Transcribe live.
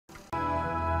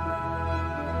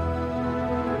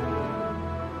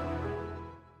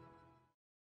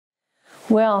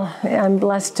Well, I'm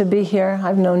blessed to be here.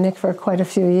 I've known Nick for quite a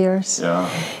few years. Yeah.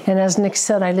 And as Nick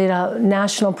said, I lead a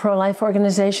national pro-life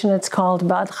organization. It's called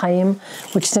Bead Chaim,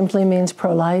 which simply means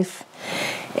pro-life.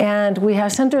 And we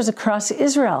have centers across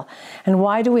Israel. And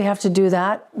why do we have to do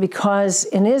that? Because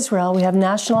in Israel, we have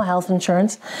national health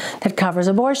insurance that covers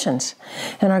abortions.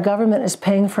 And our government is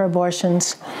paying for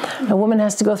abortions. A woman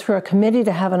has to go through a committee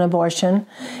to have an abortion,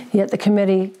 yet the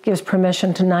committee gives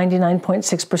permission to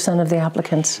 99.6% of the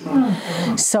applicants.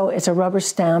 So it's a rubber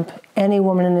stamp. Any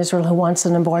woman in Israel who wants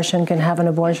an abortion can have an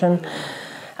abortion.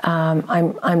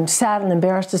 I'm sad and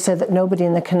embarrassed to say that nobody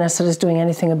in the Knesset is doing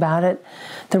anything about it.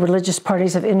 The religious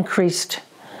parties have increased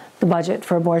the budget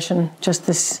for abortion just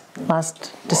this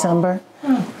last December.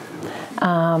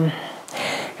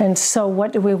 And so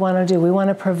what do we want to do? We want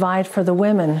to provide for the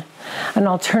women an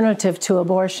alternative to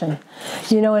abortion.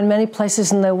 You know, in many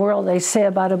places in the world, they say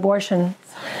about abortion,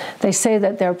 they say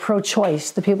that they're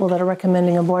pro-choice, the people that are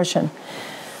recommending abortion.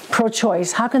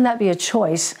 Pro-choice. How can that be a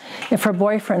choice if her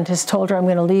boyfriend has told her, I'm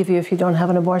going to leave you if you don't have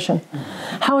an abortion?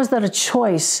 How is that a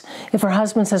choice if her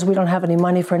husband says we don't have any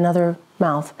money for another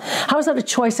mouth? How is that a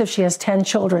choice if she has 10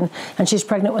 children and she's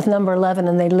pregnant with number 11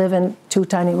 and they live in 2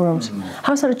 tiny rooms?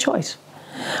 How is that a choice?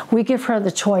 We give her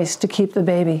the choice to keep the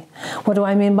baby. What do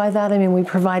I mean by that? I mean, we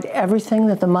provide everything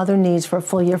that the mother needs for a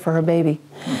full year for her baby.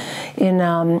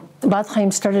 Bead Chaim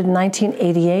started in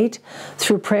 1988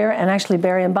 through prayer, and actually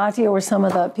Barry and Batia were some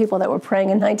of the people that were praying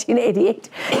in 1988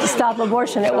 to stop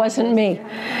abortion. It wasn't me.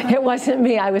 It wasn't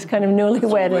me. I was kind of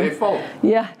newlywed.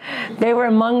 Yeah, they were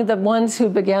among the ones who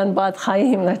began Bead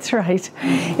Chaim, that's right.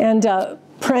 And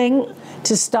praying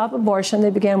to stop abortion.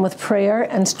 They began with prayer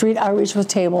and street outreach with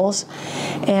tables,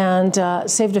 and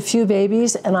saved a few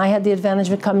babies, and I had the advantage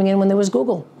of coming in when there was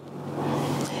Google.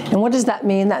 And what does that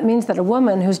mean? That means that a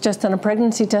woman who's just done a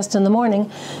pregnancy test in the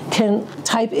morning can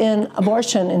type in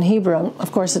abortion in Hebrew.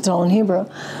 Of course, it's all in Hebrew.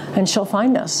 And she'll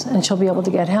find us, and she'll be able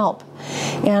to get help.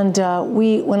 And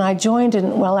when I joined,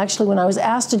 actually when I was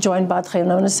asked to join Bead Chaim,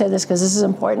 and I want to say this because this is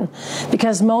important,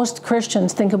 because most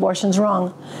Christians think abortion's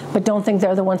wrong, but don't think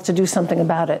they're the ones to do something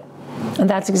about it. And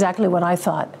that's exactly what I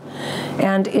thought.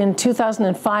 And in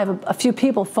 2005, a few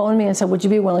people phoned me and said, would you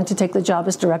be willing to take the job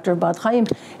as director of Bead Chaim?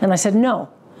 And I said, no.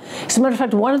 As a matter of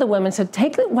fact, one of the women said,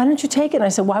 take it, why don't you take it? And I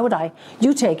said, why would I?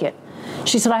 You take it.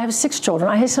 She said, I have 6 children.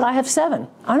 I said, I have 7.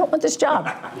 I don't want this job.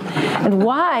 And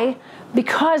why?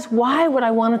 Because why would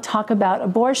I want to talk about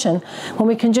abortion when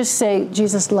we can just say,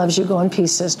 Jesus loves you, go in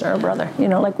peace, sister or brother? You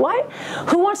know, like, why?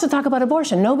 Who wants to talk about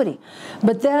abortion? Nobody.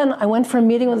 But then I went for a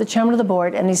meeting with the chairman of the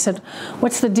board, and he said,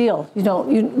 what's the deal?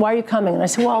 Why are you coming? And I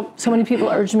said, well, so many people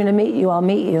urged me to meet you, I'll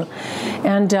meet you.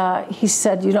 And he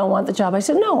said, you don't want the job? I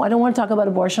said, no, I don't want to talk about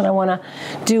abortion.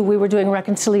 We were doing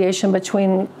reconciliation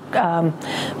between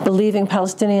believing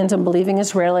Palestinians and believing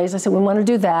Israelis. I said, we want to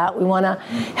do that. We want to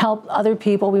help other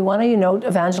people. We want to,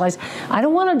 evangelize. I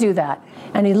don't want to do that.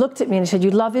 And he looked at me and he said, you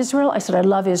love Israel? I said, I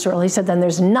love Israel. He said, then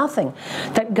there's nothing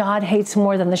that God hates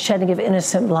more than the shedding of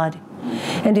innocent blood.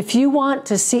 And if you want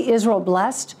to see Israel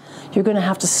blessed, you're going to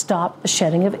have to stop the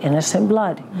shedding of innocent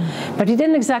blood. But he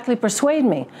didn't exactly persuade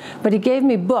me, but he gave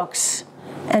me books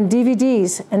and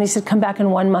DVDs, and he said, come back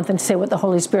in 1 month and say what the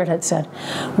Holy Spirit had said.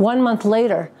 1 month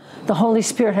later, the Holy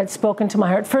Spirit had spoken to my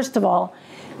heart. First of all,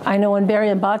 I know when Barry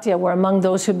and Batia were among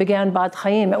those who began Bead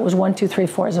Chaim, it was 1, 2, 3,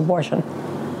 4 is abortion.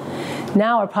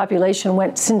 Now our population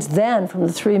went, since then, from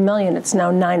the 3 million, it's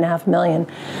now 9.5 million.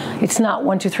 It's not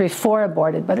 1, 2, 3, 4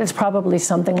 aborted, but it's probably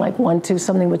something like 1, 2,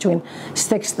 something between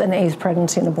 6th and 8th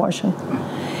pregnancy and abortion.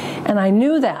 And I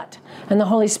knew that. And the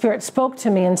Holy Spirit spoke to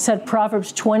me and said,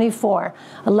 Proverbs 24,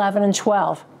 11 and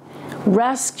 12,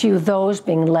 rescue those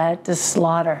being led to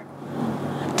slaughter.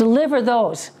 Deliver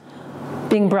those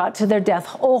being brought to their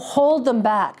death. Oh, hold them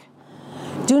back.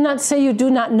 Do not say you do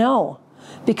not know,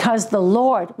 because the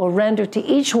Lord will render to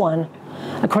each one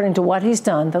according to what he's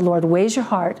done. The Lord weighs your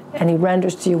heart, and he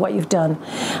renders to you what you've done.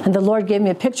 And the Lord gave me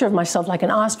a picture of myself like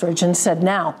an ostrich and said,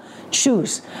 now,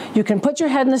 choose. You can put your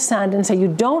head in the sand and say you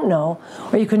don't know,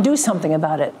 or you can do something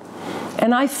about it.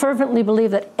 And I fervently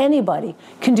believe that anybody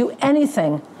can do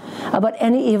anything about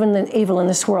any evil in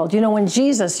this world. You know, when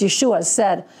Yeshua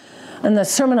said, in the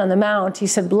Sermon on the Mount, he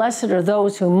said, blessed are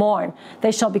those who mourn,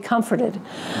 they shall be comforted.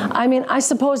 I mean, I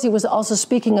suppose he was also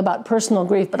speaking about personal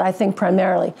grief, but I think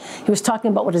primarily he was talking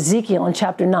about what Ezekiel in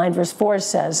chapter 9, verse 4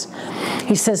 says.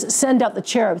 He says, send out the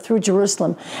cherub through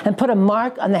Jerusalem and put a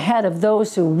mark on the head of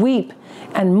those who weep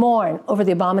and mourn over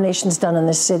the abominations done in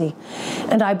this city.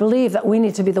 And I believe that we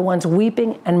need to be the ones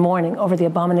weeping and mourning over the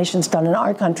abominations done in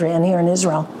our country and here in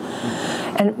Israel.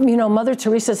 And, you know, Mother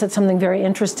Teresa said something very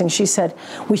interesting. She said,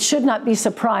 we should not be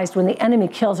surprised when the enemy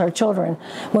kills our children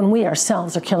when we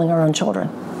ourselves are killing our own children.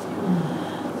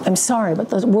 I'm sorry, but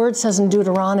the word says in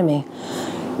Deuteronomy,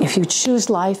 if you choose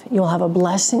life, you'll have a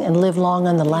blessing and live long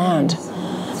on the land.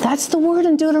 That's the word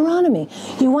in Deuteronomy.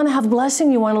 You want to have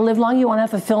blessing, you want to live long, you want to have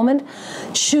fulfillment,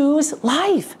 choose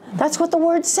life. That's what the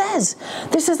word says.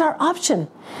 This is our option.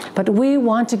 But we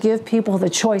want to give people the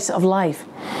choice of life.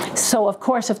 So, of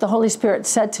course, if the Holy Spirit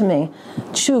said to me,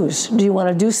 choose, do you want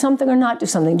to do something or not do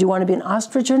something? Do you want to be an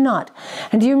ostrich or not?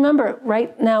 And do you remember,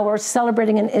 right now we're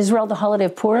celebrating in Israel the holiday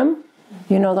of Purim?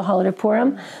 You know the holiday of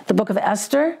Purim, the book of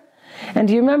Esther. And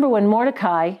do you remember when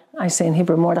Mordecai, I say in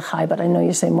Hebrew Mordecai, but I know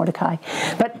you say Mordecai,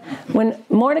 but when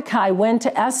Mordecai went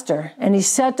to Esther and he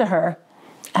said to her,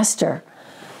 Esther,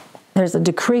 there's a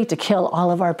decree to kill all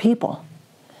of our people.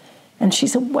 And she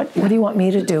said, what do you want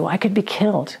me to do? I could be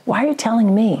killed. Why are you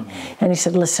telling me? And he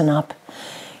said, listen up.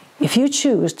 If you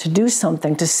choose to do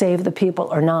something to save the people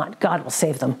or not, God will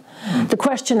save them. The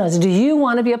question is, do you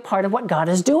want to be a part of what God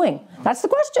is doing? That's the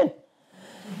question.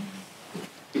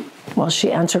 Well,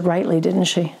 she answered rightly, didn't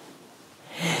she?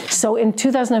 So in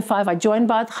 2005, I joined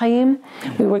Bead Chaim.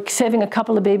 We were saving a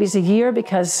couple of babies a year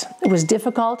because it was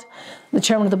difficult. The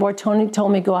chairman of the board, Tony,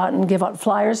 told me to go out and give out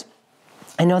flyers.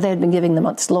 I know they had been giving them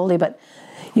out slowly, but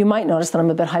you might notice that I'm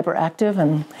a bit hyperactive.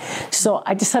 And so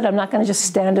I decided I'm not going to just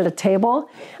stand at a table.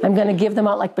 I'm going to give them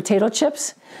out like potato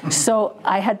chips. So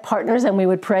I had partners, and we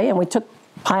would pray, and we took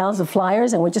piles of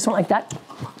flyers, and we just went like that.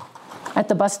 At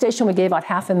the bus station, we gave out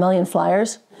 500,000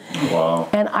 flyers. Wow.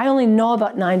 And I only know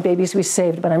about 9 babies we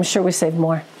saved, but I'm sure we saved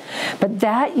more. But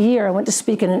that year, I went to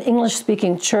speak in an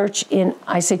English-speaking church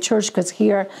I say church because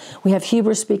here we have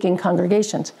Hebrew-speaking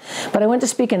congregations. But I went to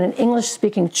speak in an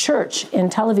English-speaking church in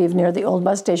Tel Aviv near the old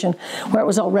bus station where it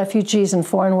was all refugees and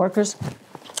foreign workers.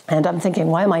 And I'm thinking,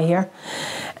 why am I here?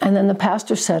 And then the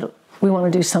pastor said, we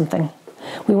want to do something.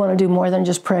 We want to do more than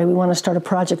just pray. We want to start a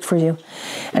project for you.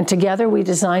 And together we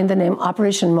designed the name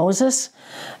Operation Moses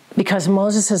because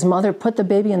Moses' mother put the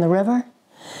baby in the river,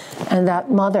 and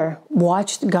that mother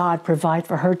watched God provide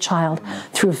for her child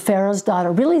through Pharaoh's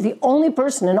daughter, really the only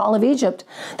person in all of Egypt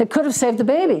that could have saved the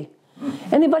baby.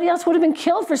 Anybody else would have been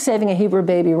killed for saving a Hebrew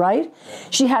baby, right?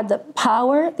 She had the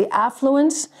power, the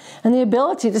affluence, and the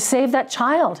ability to save that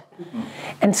child.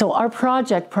 And so our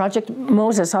project, Project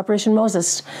Moses, Operation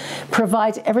Moses,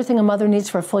 provides everything a mother needs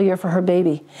for a full year for her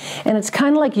baby. And it's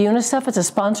kind of like UNICEF. It's a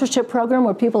sponsorship program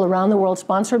where people around the world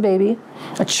sponsor a baby,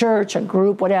 a church, a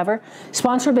group, whatever,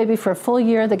 sponsor a baby for a full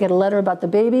year. They get a letter about the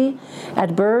baby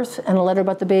at birth and a letter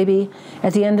about the baby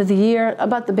at the end of the year,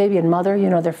 about the baby and mother, you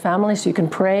know, their family, so you can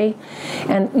pray.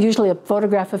 And usually a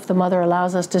photograph if the mother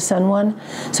allows us to send one.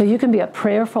 So you can be a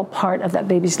prayerful part of that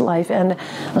baby's life. And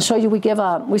I'll show you,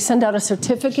 we send out a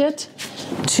certificate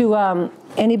to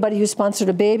anybody who sponsored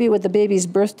a baby with the baby's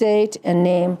birth date and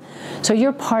name. So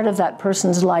you're part of that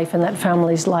person's life and that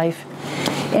family's life.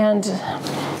 And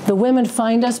the women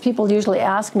find us, people usually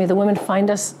ask me, the women find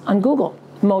us on Google.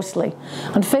 Mostly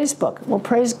on Facebook. Well,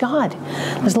 praise God.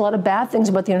 There's a lot of bad things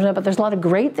about the internet, but there's a lot of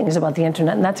great things about the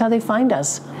internet, and that's how they find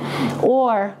us.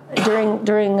 Or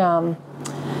during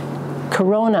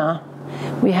Corona,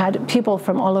 we had people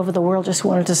from all over the world just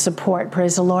wanted to support,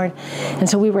 praise the Lord. And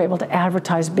so we were able to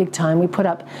advertise big time. We put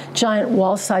up giant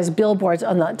wall-sized billboards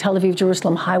on the Tel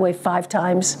Aviv-Jerusalem highway 5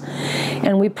 times.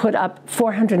 And we put up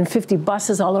 450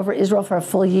 buses all over Israel for a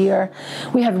full year.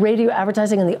 We had radio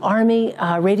advertising in the Army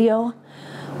radio,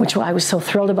 which I was so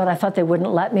thrilled about. I thought they wouldn't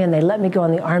let me, and they let me go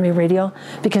on the Army radio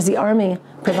because the Army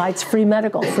provides free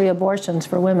medical, free abortions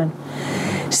for women.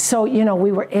 So, you know,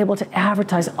 we were able to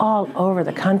advertise all over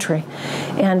the country.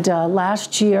 And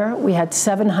last year, we had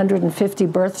 750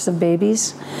 births of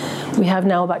babies. We have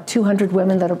now about 200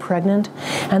 women that are pregnant.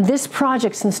 And this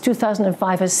project, since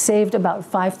 2005, has saved about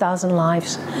 5,000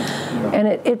 lives. And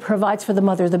it provides for the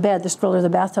mother the bed, the stroller, the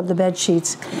bathtub, the bed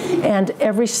sheets, and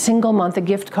every single month a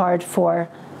gift card for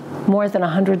more than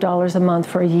 $100 a month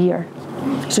for a year.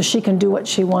 So she can do what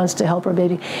she wants to help her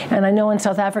baby. And I know in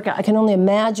South Africa, I can only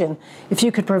imagine if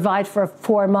you could provide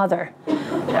for a mother,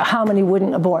 how many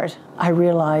wouldn't abort, I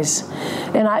realize.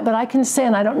 But I can say,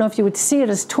 and I don't know if you would see it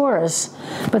as tourists,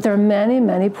 but there are many,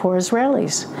 many poor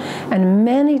Israelis. And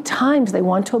many times they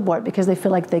want to abort because they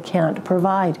feel like they can't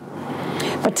provide.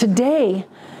 But today,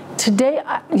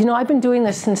 you know, I've been doing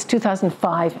this since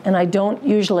 2005, and I don't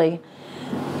usually,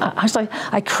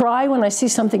 I cry when I see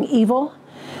something evil,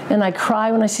 and I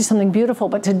cry when I see something beautiful.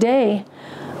 But today,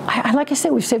 like I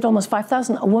said, we've saved almost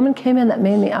 5,000. A woman came in that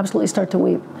made me absolutely start to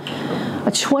weep.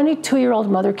 A 22-year-old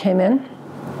mother came in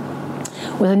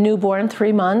with a newborn,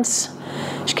 3 months.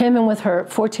 She came in with her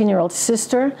 14-year-old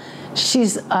sister.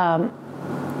 She's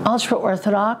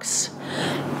ultra-Orthodox.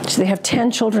 They have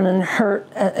 10 children and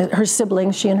her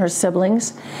siblings, she and her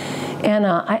siblings. And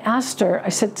I asked her, I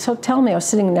said, so tell me, I was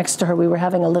sitting next to her, we were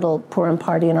having a little Purim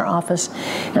party in her office,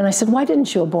 and I said, why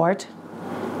didn't you abort?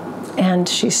 And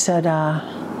she said,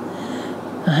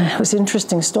 it was an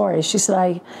interesting story. She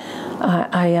said,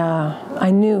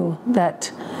 I knew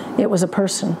that it was a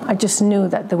person. I just knew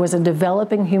that there was a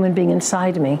developing human being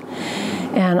inside me.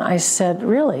 And I said,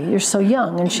 really? You're so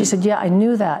young. And she said, yeah, I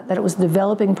knew that it was a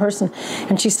developing person.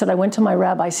 And she said, I went to my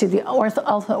rabbi. See, the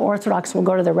Orthodox will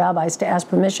go to their rabbis to ask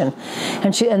permission.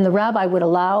 And the rabbi would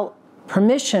allow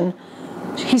permission.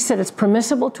 He said it's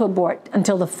permissible to abort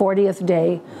until the 40th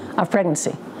day of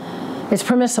pregnancy. It's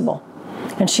permissible.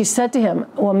 And she said to him,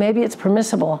 well, maybe it's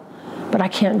permissible, but I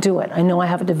can't do it. I know I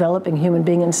have a developing human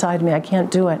being inside me. I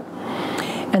can't do it.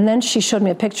 And then she showed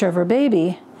me a picture of her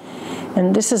baby.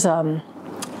 And this is a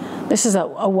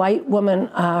white woman.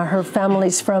 Her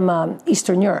family's from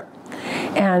Eastern Europe.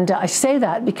 And I say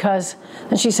that because,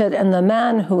 and she said, and the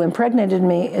man who impregnated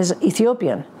me is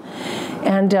Ethiopian.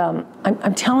 And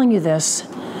I'm telling you this.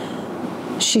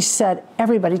 She said,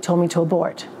 everybody told me to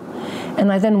abort.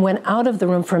 And I then went out of the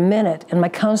room for a minute, and my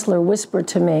counselor whispered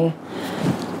to me,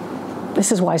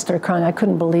 this is why I started crying. I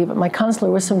couldn't believe it. My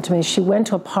counselor whispered to me, she went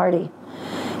to a party,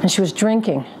 and she was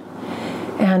drinking.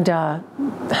 And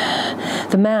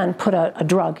the man put a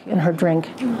drug in her drink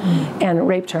and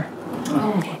raped her.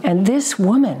 And this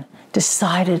woman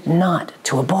decided not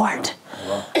to abort.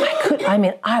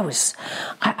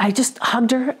 I just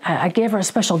hugged her. I gave her a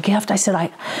special gift. I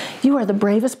said, you are the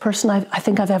bravest person I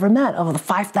think I've ever met of the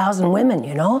 5,000 women,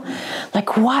 you know?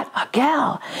 Like, what a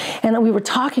gal. And we were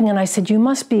talking, and I said, you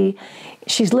must be,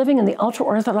 she's living in the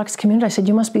ultra-Orthodox community. I said,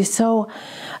 you must be so,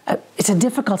 it's a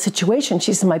difficult situation.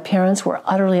 She said, my parents were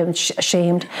utterly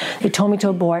ashamed. They told me to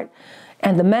abort.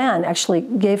 And the man actually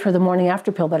gave her the morning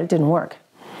after pill, but it didn't work.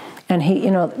 And he,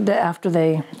 you know,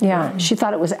 she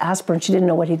thought it was aspirin. She didn't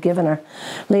know what he'd given her.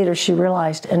 Later, she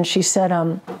realized, and she said,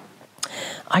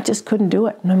 I just couldn't do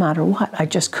it no matter what. I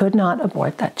just could not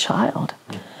abort that child.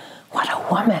 What a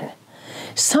woman.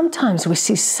 Sometimes we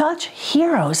see such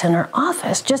heroes in our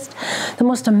office, just the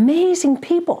most amazing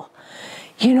people.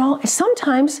 You know,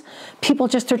 sometimes people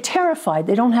just are terrified.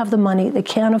 They don't have the money. They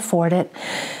can't afford it.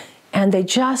 And they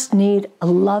just need a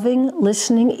loving,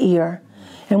 listening ear.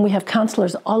 And we have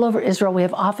counselors all over Israel. We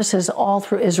have offices all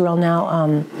through Israel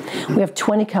now. We have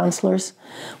 20 counselors.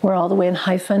 We're all the way in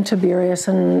Haifa and Tiberias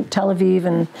and Tel Aviv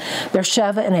and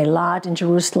Beersheba and Eilat and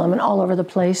Jerusalem and all over the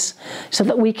place so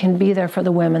that we can be there for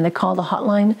the women. They call the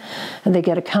hotline and they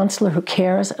get a counselor who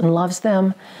cares and loves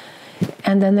them.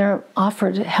 And then they're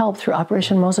offered help through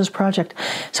Operation Moses Project.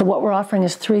 So what we're offering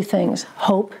is 3 things: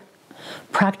 hope,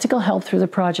 practical help through the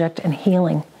project, and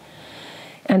healing.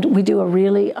 And we do a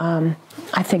really,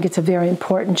 I think it's a very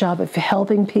important job of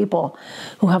helping people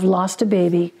who have lost a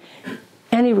baby,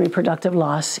 any reproductive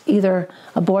loss, either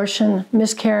abortion,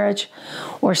 miscarriage,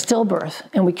 or stillbirth.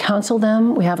 And we counsel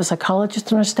them. We have a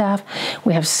psychologist on our staff.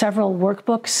 We have several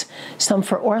workbooks, some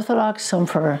for Orthodox, some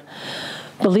for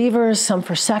believers, some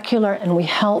for secular, and we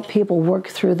help people work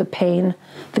through the pain,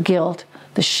 the guilt,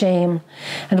 the shame.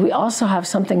 And we also have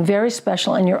something very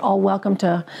special, and you're all welcome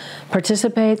to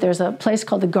participate. There's a place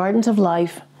called the Gardens of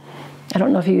Life. I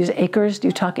don't know if you use acres. Do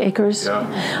you talk acres?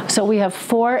 Yeah. So we have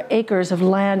 4 acres of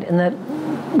land in the,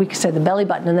 we could say the belly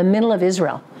button, in the middle of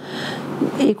Israel,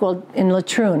 equal in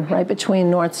Latrun, right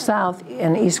between north-south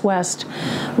and east-west,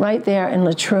 right there in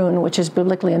Latrun, which is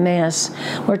biblically Emmaus,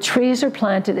 where trees are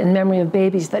planted in memory of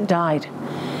babies that died.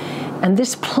 And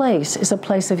this place is a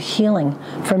place of healing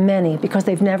for many because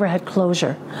they've never had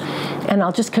closure. And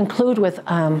I'll just conclude with,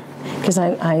 because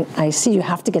I see you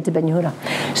have to get to Ben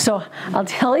Yehuda. So I'll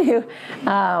tell you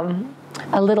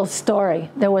a little story.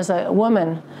 There was a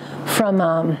woman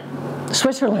from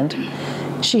Switzerland.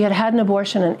 She had had an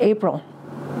abortion in April.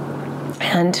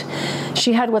 And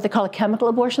she had what they call a chemical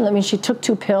abortion. That means she took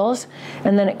 2 pills,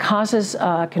 and then it causes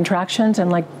contractions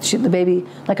and the baby,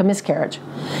 like a miscarriage.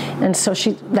 And so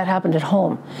that happened at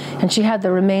home. And she had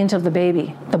the remains of the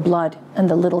baby, the blood, and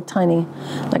the little tiny,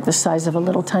 like the size of a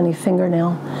little tiny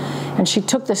fingernail. And she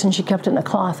took this and she kept it in a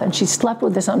cloth, and she slept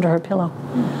with this under her pillow.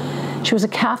 She was a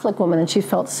Catholic woman, and she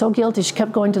felt so guilty. She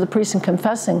kept going to the priest and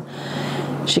confessing.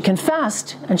 She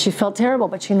confessed, and she felt terrible,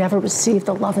 but she never received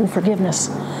the love and forgiveness.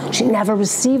 She never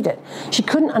received it. She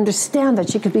couldn't understand that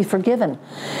she could be forgiven.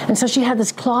 And so she had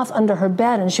this cloth under her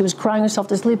bed, and she was crying herself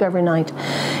to sleep every night.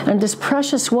 And this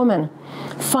precious woman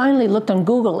finally looked on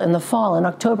Google in the fall, in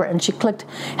October, and she clicked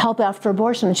help after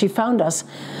abortion, and she found us.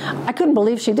 I couldn't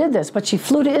believe she did this, but she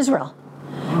flew to Israel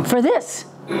for this.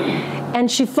 And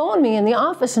she phoned me in the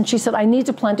office, and she said, I need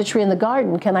to plant a tree in the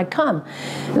garden. Can I come?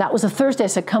 And that was a Thursday. I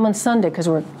said, come on Sunday, because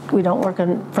we don't work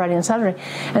on Friday and Saturday.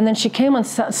 And then she came on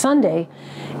Sunday,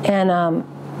 and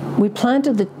we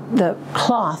planted the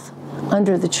cloth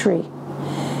under the tree.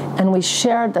 And we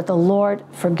shared that the Lord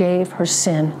forgave her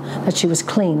sin, that she was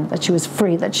clean, that she was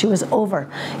free, that she was over.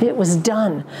 It was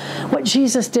done. What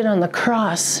Jesus did on the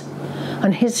cross,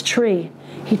 on his tree,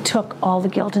 he took all the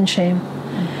guilt and shame.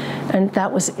 And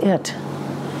that was it.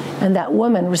 And that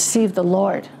woman received the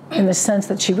Lord in the sense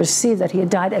that she received that he had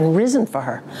died and risen for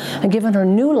her and given her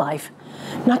new life.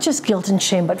 Not just guilt and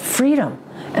shame, but freedom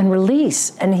and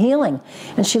release and healing.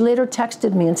 And she later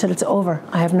texted me and said, it's over.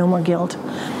 I have no more guilt.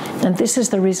 And this is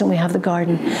the reason we have the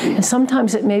garden. And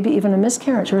sometimes it may be even a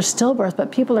miscarriage or a stillbirth,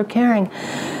 but people are carrying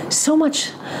so much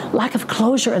lack of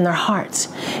closure in their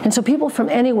hearts. And so people from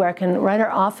anywhere can write our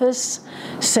office,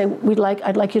 say,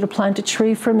 I'd like you to plant a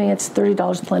tree for me. It's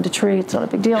 $30 to plant a tree. It's not a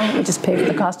big deal. We just pay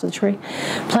for the cost of the tree.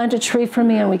 Plant a tree for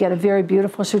me, and we get a very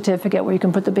beautiful certificate where you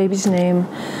can put the baby's name.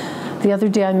 The other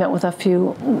day I met with a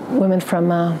few women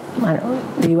from, I don't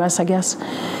know, the US, I guess,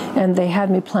 and they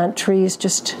had me plant trees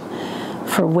just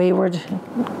for wayward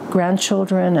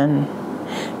grandchildren. And,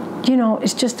 you know,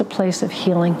 it's just a place of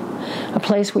healing, a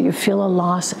place where you feel a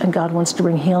loss and God wants to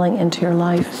bring healing into your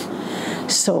life.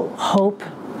 So hope,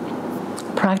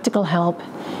 practical help,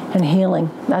 and healing.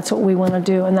 That's what we want to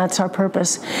do, and that's our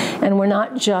purpose. And we're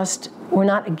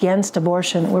not against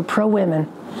abortion. We're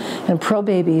pro-women and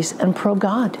pro-babies and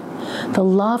pro-God. The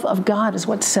love of God is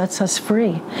what sets us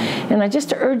free. And I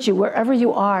just urge you, wherever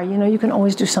you are, you know, you can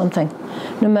always do something.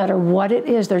 No matter what it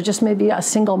is. There just may be a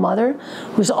single mother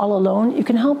who's all alone. You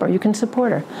can help her. You can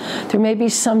support her. There may be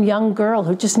some young girl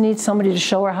who just needs somebody to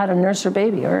show her how to nurse her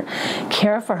baby or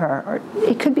care for her. Or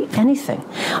it could be anything.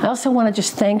 I also want to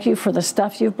just thank you for the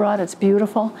stuff you've brought. It's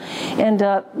beautiful. And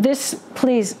this,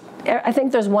 please, I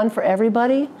think there's one for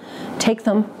everybody. Take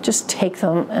them. Just take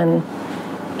them and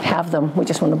have them. We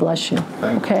just want to bless you.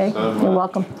 Thank okay? you so much. You're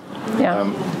welcome.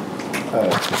 Yeah.